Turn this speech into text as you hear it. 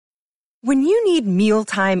When you need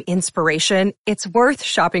mealtime inspiration, it's worth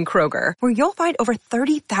shopping Kroger, where you'll find over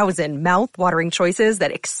 30,000 mouth-watering choices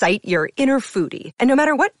that excite your inner foodie. And no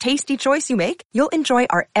matter what tasty choice you make, you'll enjoy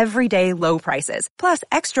our everyday low prices, plus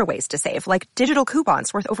extra ways to save, like digital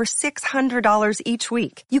coupons worth over $600 each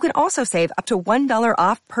week. You can also save up to $1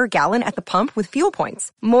 off per gallon at the pump with fuel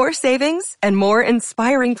points. More savings and more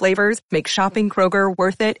inspiring flavors make shopping Kroger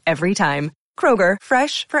worth it every time. Kroger,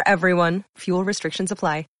 fresh for everyone. Fuel restrictions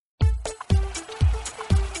apply.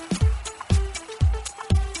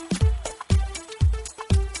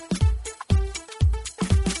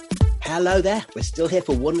 Hello there, we're still here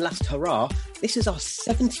for one last hurrah. This is our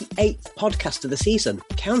 78th podcast of the season,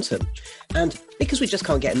 count 'em. And because we just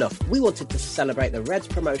can't get enough, we wanted to celebrate the Reds'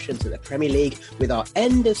 promotion to the Premier League with our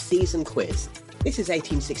end-of-season quiz. This is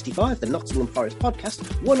 1865, the Nottingham Forest podcast,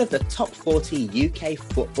 one of the top 40 UK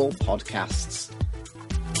football podcasts.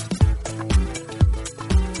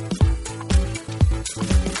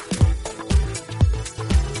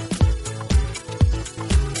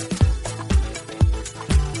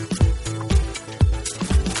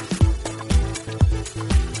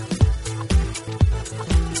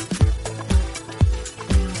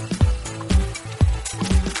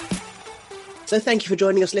 So thank you for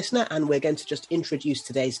joining us, listener, and we're going to just introduce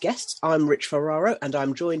today's guests. I'm Rich Ferraro, and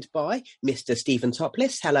I'm joined by Mr. Stephen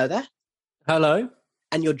Topless. Hello there. Hello.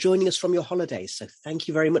 And you're joining us from your holidays, so thank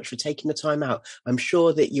you very much for taking the time out. I'm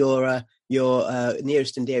sure that your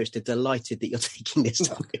nearest and dearest are delighted that you're taking this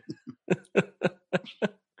time.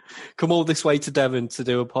 Come all this way to Devon to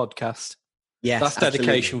do a podcast. Yes, that's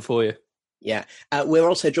dedication for you. Yeah. We're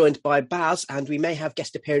also joined by Baz, and we may have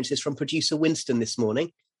guest appearances from producer Winston this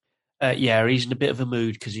morning. Yeah, he's in a bit of a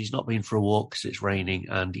mood because he's not been for a walk because it's raining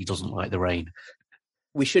and he doesn't like the rain.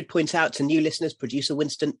 We should point out to new listeners, producer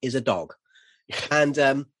Winston is a dog.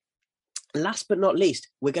 And last but not least,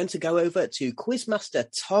 we're going to go over to Quizmaster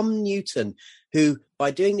Tom Newton, who, by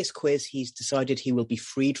doing this quiz, he's decided he will be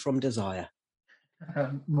freed from desire.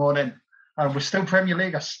 Morning. We're still Premier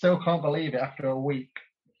League. I still can't believe it after a week.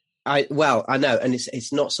 I know, and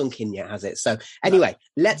it's not sunk in yet, has it? So anyway,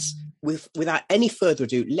 let's, without any further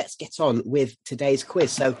ado, let's get on with today's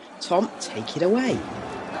quiz. So Tom, take it away.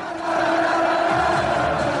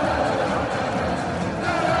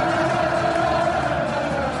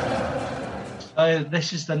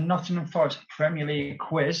 This is the Nottingham Forest Premier League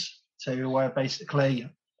quiz to basically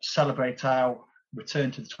celebrate our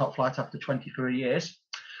return to the top flight after 23 years.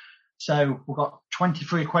 So we've got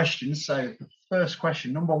 23 questions. So the first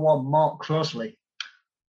question, number one, Mark Crosley.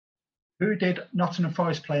 Who did Nottingham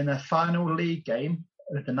Forest play in their final league game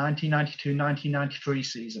of the 1992-1993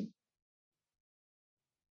 season?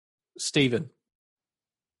 Stephen.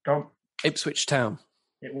 Go. Ipswich Town.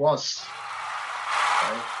 It was.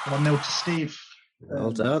 1-0 to Steve.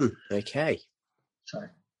 Well done. Okay. So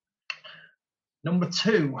number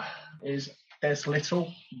two is Des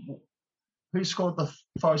Little. Who scored the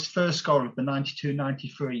Forest's first goal of the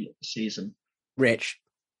 92-93 season? Rich.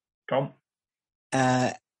 Gone.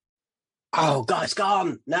 God, it's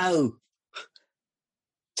gone. No.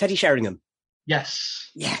 Teddy Sheringham.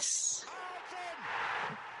 Yes. Yes.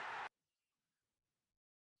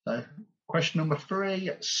 So, question number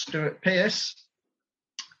three, Stuart Pearce.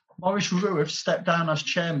 Maurice Ruiff stepped down as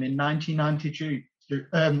chairman in 1992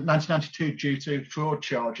 due to fraud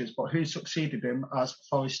charges, but who succeeded him as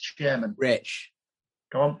Forest chairman? Rich.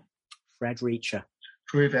 Go on. Fred Reacher.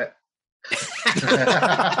 Prove it.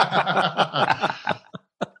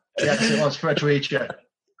 Yes, it was Fred Reacher.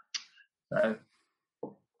 So,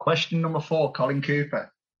 question number four, Colin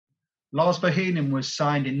Cooper. Lars Bohinen was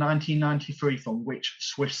signed in 1993 from which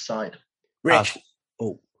Swiss side? Rich.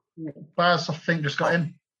 Baz, I think, just got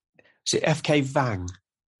in. Is it FK Vang?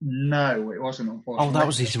 No, it wasn't, unfortunately. Oh, that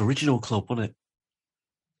was his original club, wasn't it?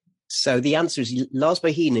 So the answer is Lars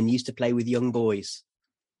Bohinen used to play with young boys.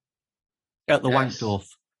 At the Wankdorf.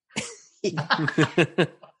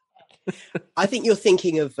 I think you're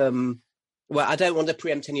thinking of... well, I don't want to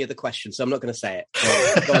preempt any other questions, so I'm not going to say it.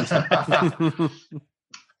 Go on.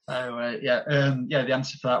 The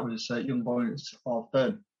answer for that was Young Boys of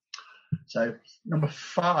Bern. So, number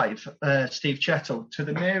five, Steve Chettle. To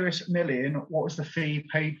the nearest million, what was the fee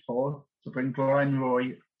paid for to bring Brian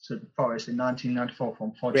Roy to the Forest in 1994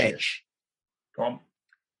 from Foggia? Rich. Go on.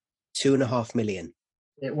 2.5 million.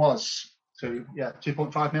 It was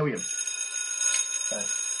 2.5 million.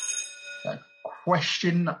 So,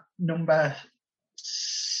 question number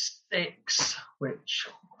six, which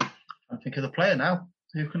I think of the player now.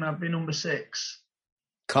 Who can have be number six?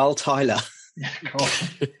 Carl Tyler.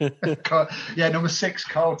 Number six,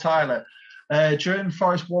 Carl Tyler. During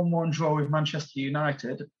Forest 1-1 draw with Manchester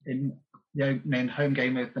United in the opening home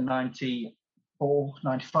game of the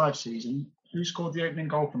 94-95 season, who scored the opening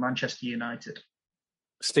goal for Manchester United?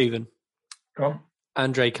 Stephen. Go on.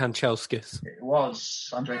 Andrei Kanchelskis. It was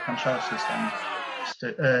Andrei Kanchelskis,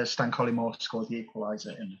 and Stan Collymore scored the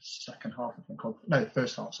equaliser in the second half, I think. No,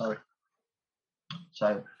 first half, sorry.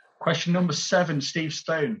 So, question number 7, Steve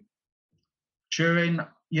Stone. During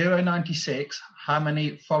Euro 96, how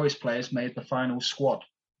many Forest players made the final squad?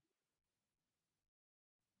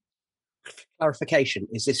 Clarification,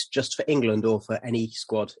 is this just for England or for any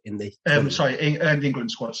squad in the... the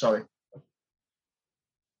England squad, sorry.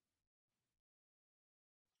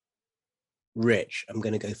 Rich, I'm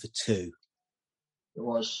going to go for 2. It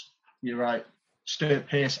was, you're right, Stuart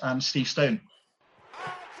Pearce and Steve Stone.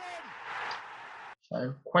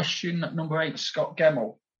 So, question number 8, Scott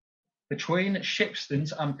Gemmell. Between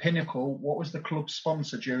Shipstons and Pinnacle, what was the club's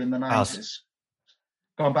sponsor during the 90s?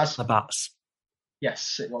 Go on, Baz. Labatt's.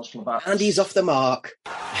 Yes, it was Labatt's. And he's off the mark.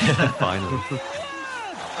 Finally.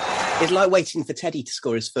 It's like waiting for Teddy to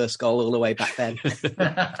score his first goal all the way back then.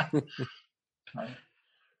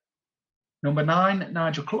 Number 9,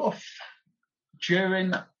 Nigel Clough.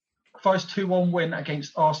 During Forest 2-1 win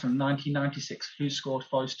against Arsenal in 1996, who scored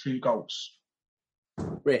Forest 2 goals?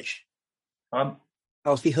 Rich.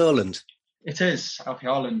 Alfie Hurland. It is Alfie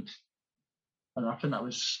Hurland. And I think that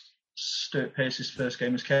was Stuart Pearce's first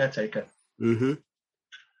game as caretaker. Mm-hmm.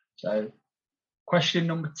 So, question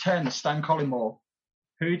number 10, Stan Collymore.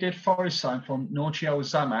 Who did Forest sign from Nordsjælland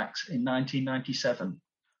Xamax in 1997?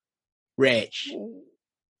 Rich.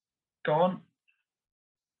 Go on.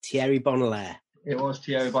 Thierry Bonelaire. It was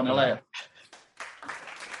Thierry Bonelaire.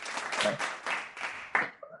 Okay.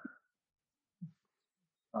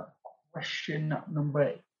 Question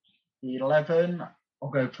number 11. I'll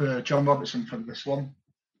go for John Robertson for this one.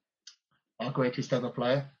 Our greatest ever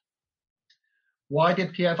player. Why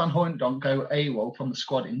did Pierre Van Hooijdonk go AWOL from the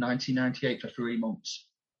squad in 1998 for 3 months?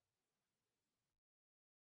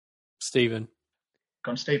 Stephen.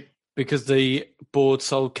 Go on, Steve. Because the board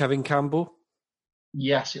sold Kevin Campbell?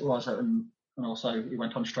 Yes, it was. And also he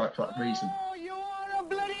went on strike for that reason.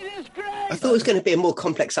 I thought it was going to be a more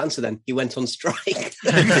complex answer then. He went on strike.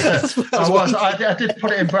 I did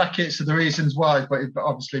put it in brackets of the reasons why, but it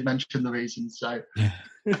obviously mentioned the reasons. So,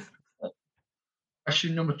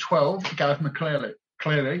 question number 12, Gareth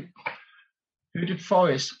McCleary. Who did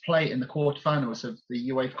Forest play in the quarterfinals of the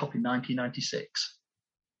UEFA Cup in 1996?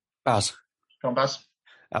 Baz. Go on, Baz.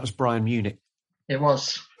 That was Bayern Munich. It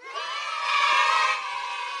was.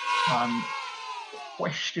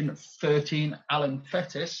 Question 13, Alan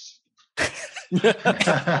Fettis.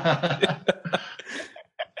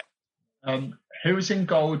 Who was in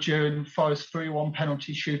goal during Forest's 3-1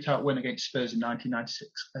 penalty shootout win against Spurs in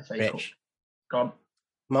 1996 FA Cup? Go on.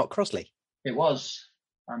 Mark Crossley. It was.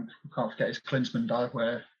 And we can't forget his Klinsmann dive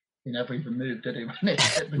where he never even moved, did he, when it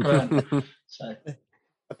hit the ground? So.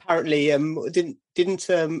 Apparently, didn't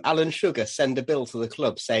Alan Sugar send a bill to the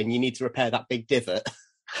club saying you need to repair that big divot?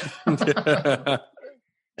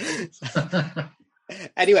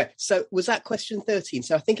 Anyway, so was that question 13?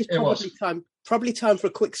 So I think it's probably time for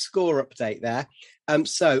a quick score update there.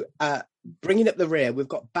 So bringing up the rear, we've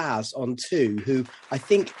got Baz on 2, who I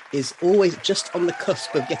think is always just on the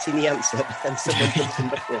cusp of getting the answer, but then someone jumps in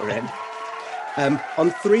before him. On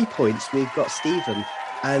 3 points, we've got Stephen,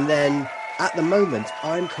 and then at the moment,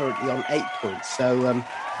 I'm currently on 8 points. So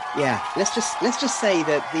let's just say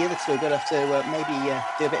that the other two are going to have to maybe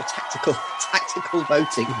do a bit of tactical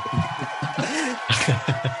voting.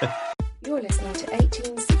 You're listening to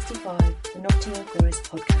 1865, the Nottingham Forest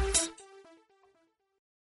podcast.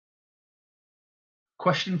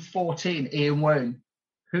 Question 14, Ian Wone.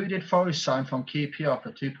 Who did Forest sign from QPR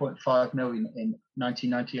for 2.5 million in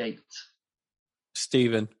 1998?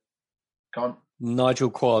 Stephen. Go on. Nigel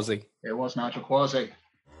Quasi. It was Nigel Quasi.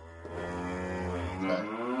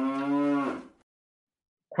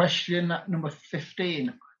 Question number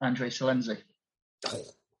 15, Andre Silenzi.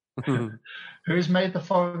 Who has made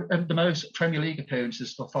the most Premier League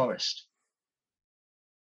appearances for Forest?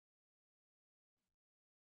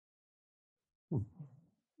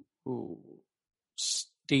 Ooh.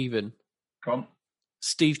 Stephen. Go on.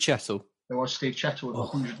 Steve Chettle. There was Steve Chettle with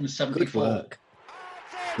 174.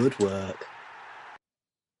 Good work.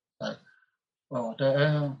 Well,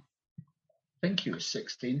 I think he was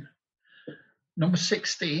 16. Number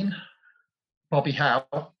 16, Bobby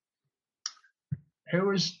Howe.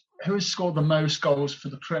 Who has scored the most goals for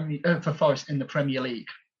for Forest in the Premier League?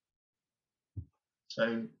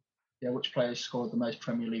 So, which player scored the most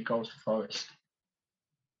Premier League goals for Forest?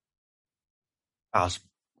 It's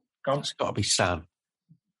got to be Sam.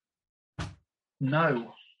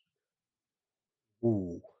 No.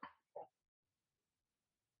 Ooh.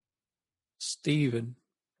 Stephen.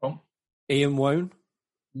 Oh, Ian Wone.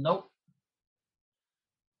 nope.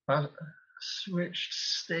 Switched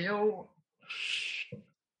Steele.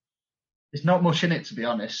 There's not much in it, to be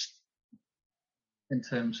honest, in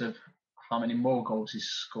terms of how many more goals he's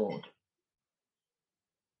scored.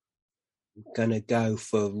 I'm going to go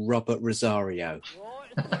for Robert Rosario.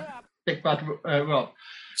 Big bad Rob.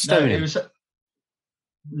 Stoney.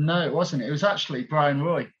 No, it wasn't. It was actually Brian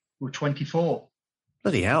Roy with 24.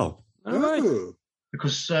 Bloody hell. All right. Ooh.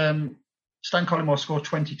 Because Stan Collymore scored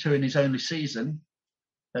 22 in his only season.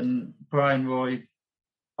 And Brian Roy,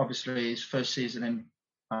 obviously, his first season in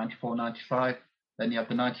 94-95. Then you had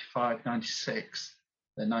the 95-96,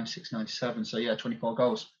 then 96-97. So, yeah, 24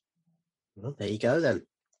 goals. Well, there you go then.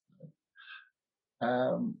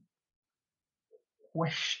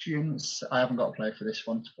 Questions. I haven't got a play for this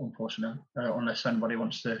one, unfortunately, unless anybody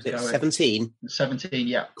wants to go. 17? 17,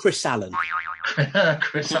 yeah. Chris Allen.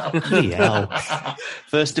 Chris Allen. Bloody hell.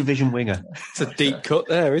 First division winger. It's a deep cut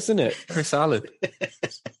there, isn't it? Chris Allen.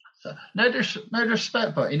 So, no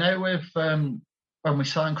disrespect, but, with when we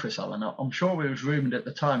signed Chris Allen, I'm sure we was rumoured at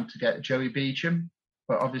the time to get Joey Beecham,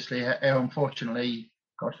 but obviously, unfortunately,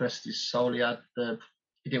 God rest his soul,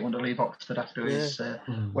 he didn't want to leave Oxford after his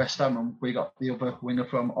West Ham, and we got the other winger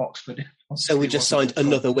from Oxford. So we just signed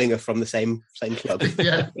another winger from the same club.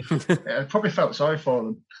 Yeah, probably felt sorry for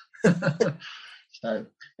them. So,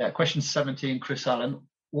 question 17, Chris Allen.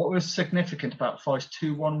 What was significant about Forest's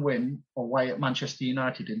 2-1 win away at Manchester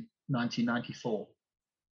United in 1994?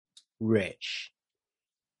 Rich.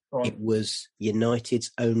 Go on. It was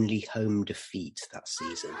United's only home defeat that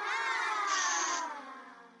season.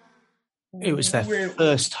 It was their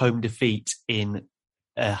first home defeat in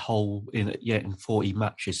a whole in 40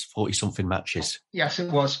 matches, 40-something matches. Yes, it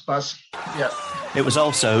was, Baz. Yeah. It was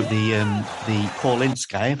also the Paul Ince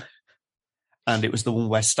game, and it was the one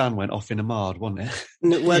where Stan went off in a marred, wasn't it?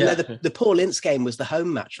 No, the Paul Ince game was the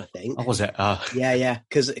home match, I think. Oh, was it? Yeah,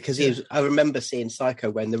 because I remember seeing Psycho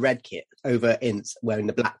wearing the red kit over Ince wearing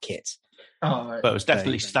the black kit. Oh, right. But it was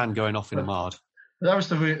definitely Stan going off in a marred. That was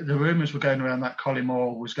the rumours were going around that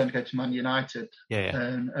Collymore was going to go to Man United. Yeah.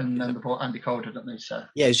 And then they bought Andy Cole, didn't they? So.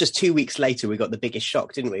 Yeah, it was just 2 weeks later we got the biggest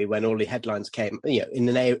shock, didn't we? When all the headlines came, in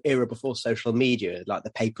an era before social media, like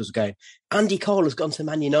the papers were going, Andy Cole has gone to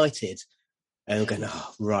Man United. And we're going,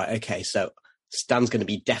 oh, right, okay, so Stan's going to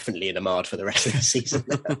be definitely in a marred for the rest of the season.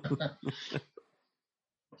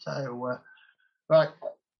 So, right,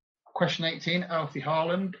 question 18, Alfie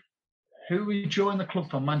Haaland. Who rejoined the club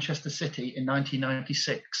from Manchester City in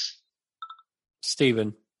 1996?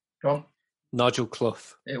 Stephen. Go on. Nigel Clough.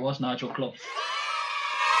 It was Nigel Clough.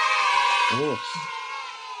 Oh.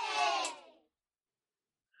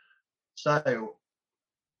 So,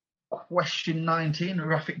 question 19,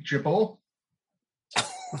 Rafik Jabbar.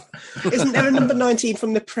 Isn't there a number 19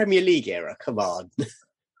 from the Premier League era? Come on.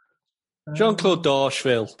 Jean-Claude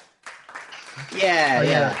Darcheville.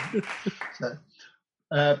 Yeah. So,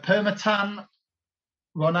 Permatan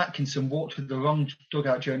Ron Atkinson walked with the wrong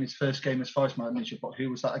dugout during his first game as Forest manager, but who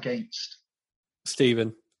was that against?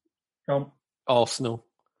 Stephen. Go on. Arsenal.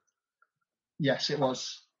 Yes, it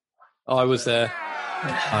was. I was there.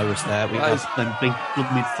 I was there. We had them big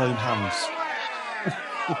blood mid-foam hands.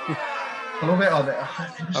 I love it.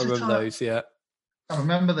 I remember those, yeah. I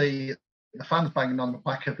remember the fans banging on the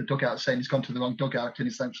back of the dugout saying he's gone to the wrong dugout and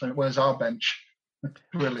he's saying, where's our bench?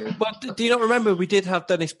 Brilliant. But do you not remember we did have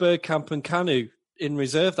Dennis Bergkamp and Kanu in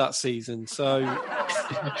reserve that season, so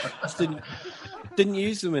just didn't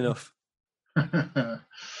use them enough.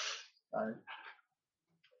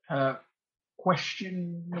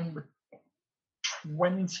 Question number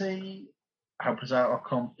 20. Help us out. I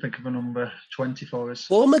can't think of a number 20 for us.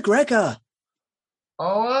 Paul McGregor.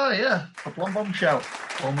 Oh, yeah. A blonde bombshell.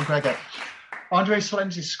 Paul McGregor. Andre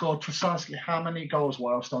Salenzi scored precisely how many goals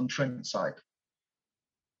whilst on Trent's side?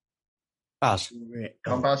 Baz.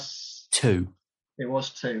 Come on, Baz. 2. It was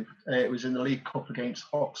 2. It was in the League Cup against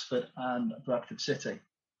Oxford and Bradford City.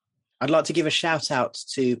 I'd like to give a shout out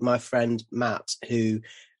to my friend Matt, who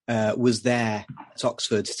was there at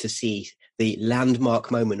Oxford to see the landmark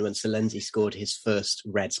moment when Salenzi scored his first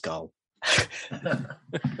Reds goal.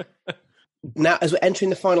 Now, as we're entering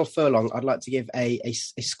the final furlong, I'd like to give a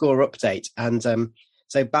score update. And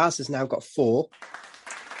so Baz has now got 4.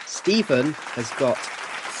 Stephen has got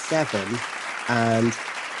 7. And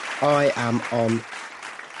I am on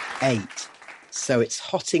 8. So it's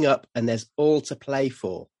hotting up and there's all to play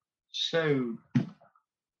for. So,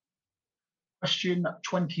 question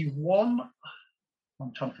 21.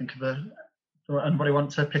 I'm trying to think of anybody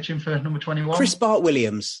want to pitch in for number 21? Chris Bart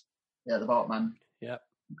Williams. Yeah, the Bartman. Yeah.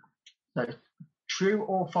 So, true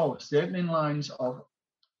or false? The opening lines of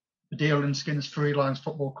Baddiel and Skinner's Three Lions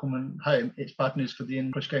Football Coming Home, it's bad news for the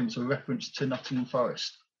English game, was a reference to Nottingham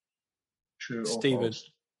Forest. True or Stephen.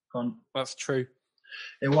 false? That's true.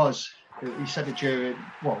 It was. He said it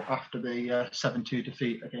after the 7-2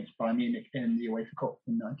 defeat against Bayern Munich in the UEFA Cup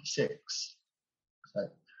in '96. So,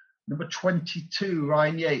 number 22,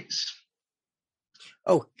 Ryan Yates.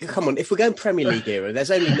 Oh, come on. If we're going Premier League era,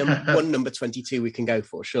 there's only one number 22 we can go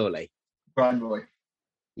for, surely. Brian Roy.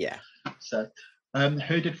 Yeah. So,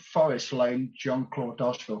 who did Forest loan Jean-Claude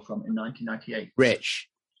Dashville from in 1998? Rich.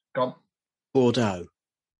 Gone. Bordeaux.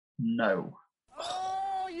 No.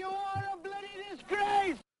 Oh, you are a bloody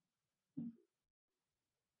disgrace!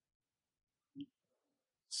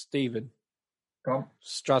 Stephen. Gone.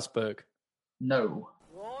 Strasbourg. No.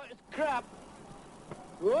 Oh, it's crap.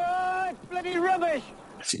 Oh, it's bloody rubbish!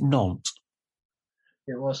 Is it Nantes?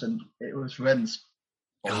 It wasn't. It was Rennes.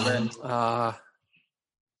 Or Rennes. No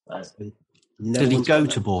Did he one's go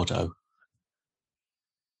got to that. Bordeaux?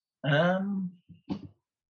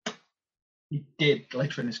 He did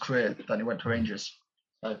later in his career, then he went to Rangers.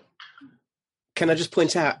 So, Can I just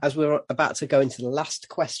point out, as we're about to go into the last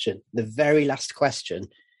question, the very last question,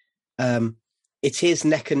 it is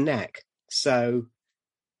neck and neck. So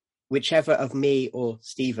whichever of me or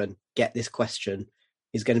Stephen get this question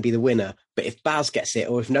is going to be the winner. But if Baz gets it,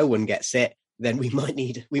 or if no one gets it, then we might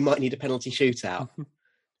need a penalty shootout.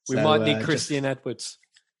 We might need Christian Edwards.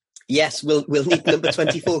 Yes, we'll need number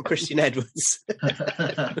 24, Christian Edwards.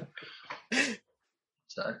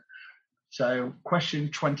 So question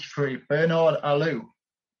 23, Bernard Alou.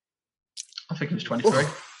 I think it was 23.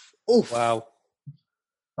 Oh Wow.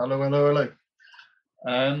 Hello.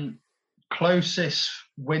 Closest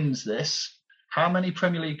wins this. How many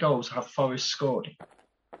Premier League goals have Forest scored?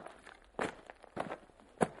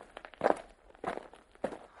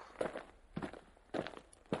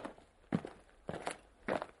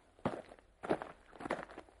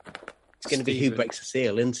 It's going to be who breaks the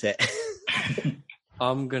seal, isn't it?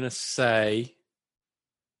 I'm going to say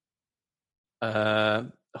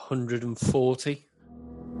 140.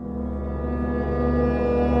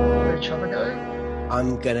 Rich, have a go.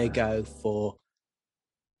 I'm going to go for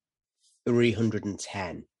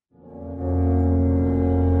 310.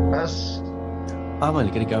 I'm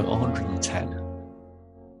only going to go 110.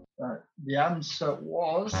 The answer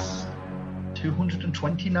was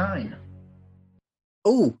 229.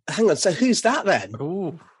 Oh, hang on. So who's that then?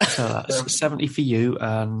 Ooh. So that's 70 for you,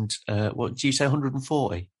 and what do you say,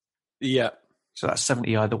 140? Yeah. So that's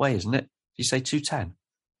 70 either way, isn't it? Did you say 210?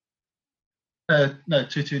 No,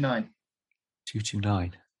 229.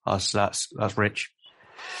 229. Oh, so that's Rich.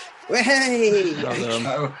 Hey!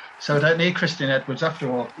 So I don't need Christian Edwards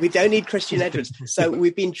after all. We don't need Christian Edwards. So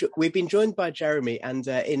we've been joined by Jeremy, and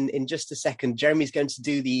in just a second, Jeremy's going to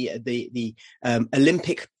do the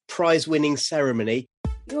Olympic prize-winning ceremony.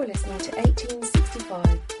 You're listening to 1865,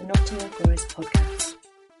 the Nottingham Forest podcast.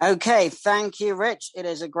 Okay, thank you, Rich. It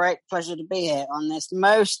is a great pleasure to be here on this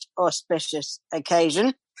most auspicious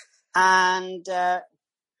occasion, and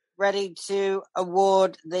ready to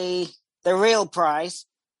award the real prize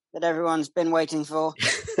that everyone's been waiting for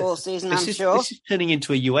all season, I'm sure. This is turning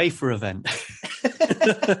into a UEFA event.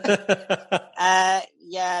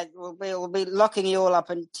 Yeah, we'll be locking you all up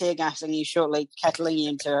and tear gassing you shortly, kettling you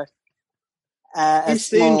into a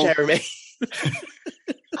soon, small... Jeremy.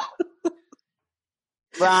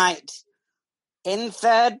 Right. In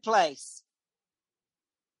third place,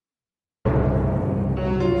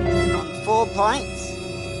 on 4 points,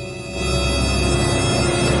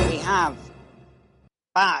 we have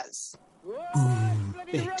Baz.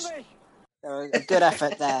 Biggs. So a good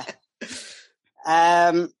effort there.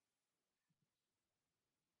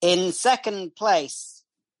 In second place,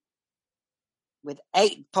 with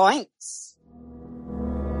 8 points,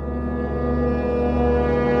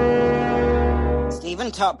 Stephen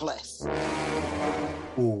Topless.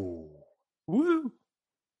 Ooh. Woo.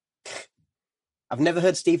 I've never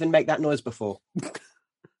heard Stephen make that noise before.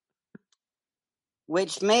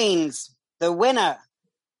 Which means the winner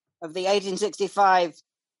of the 1865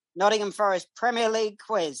 Nottingham Forest Premier League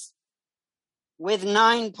quiz with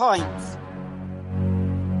 9 points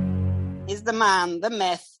is the man, the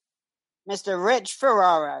myth, Mr. Rich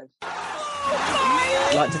Ferraro.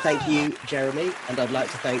 I'd like to thank you, Jeremy, and I'd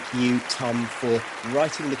like to thank you, Tom, for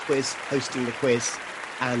writing the quiz, hosting the quiz,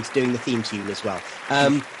 and doing the theme tune as well.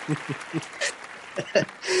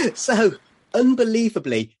 So,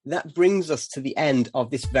 unbelievably, that brings us to the end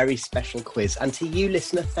of this very special quiz. And to you,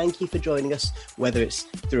 listener, thank you for joining us, whether it's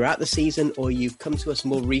throughout the season or you've come to us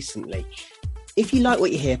more recently. If you like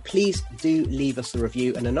what you hear, please do leave us a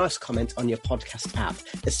review and a nice comment on your podcast app,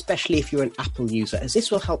 especially if you're an Apple user, as this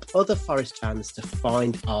will help other Forest fans to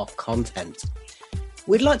find our content.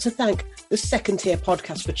 We'd like to thank the Second Tier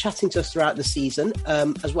Podcast for chatting to us throughout the season,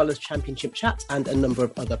 as well as Championship Chat and a number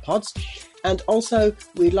of other pods. And also,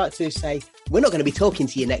 we'd like to say, we're not going to be talking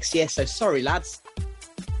to you next year, so sorry, lads.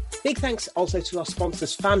 Big thanks also to our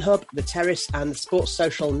sponsors FanHub, The Terrace and the Sports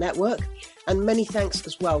Social Network. And many thanks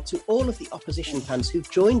as well to all of the opposition fans who've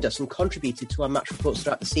joined us and contributed to our match reports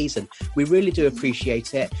throughout the season. We really do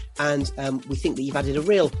appreciate it. And we think that you've added a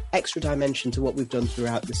real extra dimension to what we've done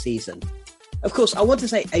throughout the season. Of course, I want to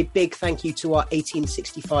say a big thank you to our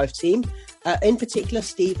 1865 team, in particular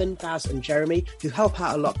Stephen, Baz and Jeremy, who help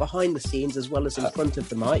out a lot behind the scenes as well as in front of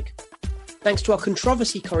the mic. Thanks to our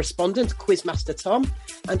controversy correspondent, Quizmaster Tom,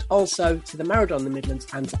 and also to the Maradon, the Midlands,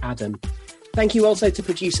 and to Adam. Thank you also to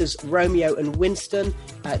producers Romeo and Winston,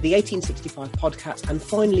 the 1865 podcast, and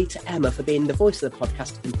finally to Emma for being the voice of the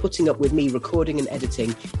podcast and putting up with me recording and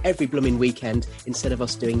editing every blooming weekend instead of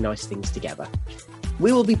us doing nice things together.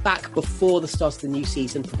 We will be back before the start of the new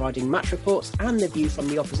season, providing match reports and the view from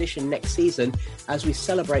the opposition next season as we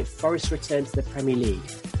celebrate Forest's return to the Premier League.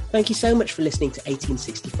 Thank you so much for listening to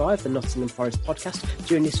 1865, the Nottingham Forest podcast,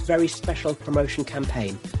 during this very special promotion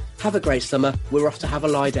campaign. Have a great summer. We're off to have a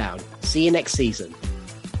lie down. See you next season.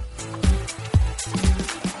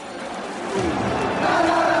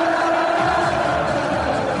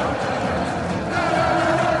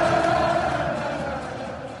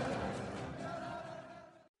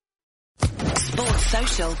 Sports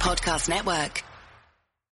Social Podcast Network.